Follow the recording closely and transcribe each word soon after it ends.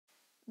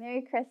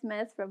Merry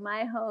Christmas from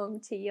my home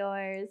to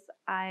yours.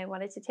 I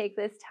wanted to take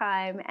this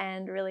time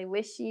and really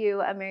wish you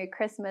a Merry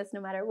Christmas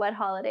no matter what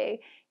holiday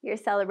you're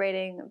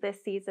celebrating this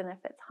season. If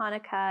it's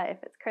Hanukkah,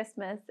 if it's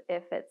Christmas,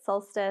 if it's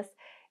solstice,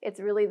 it's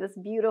really this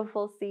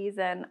beautiful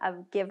season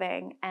of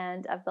giving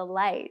and of the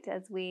light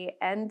as we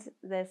end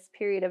this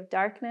period of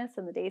darkness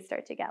and the days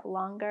start to get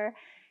longer.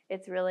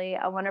 It's really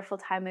a wonderful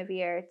time of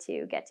year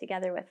to get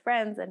together with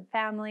friends and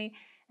family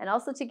and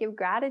also to give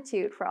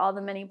gratitude for all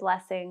the many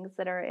blessings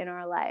that are in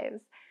our lives.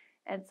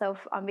 And so,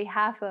 on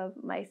behalf of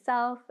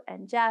myself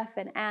and Jeff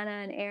and Anna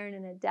and Aaron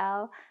and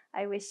Adele,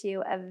 I wish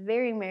you a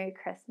very Merry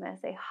Christmas,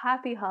 a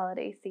happy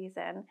holiday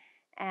season,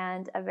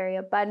 and a very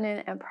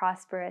abundant and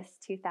prosperous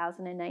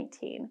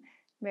 2019.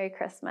 Merry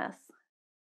Christmas.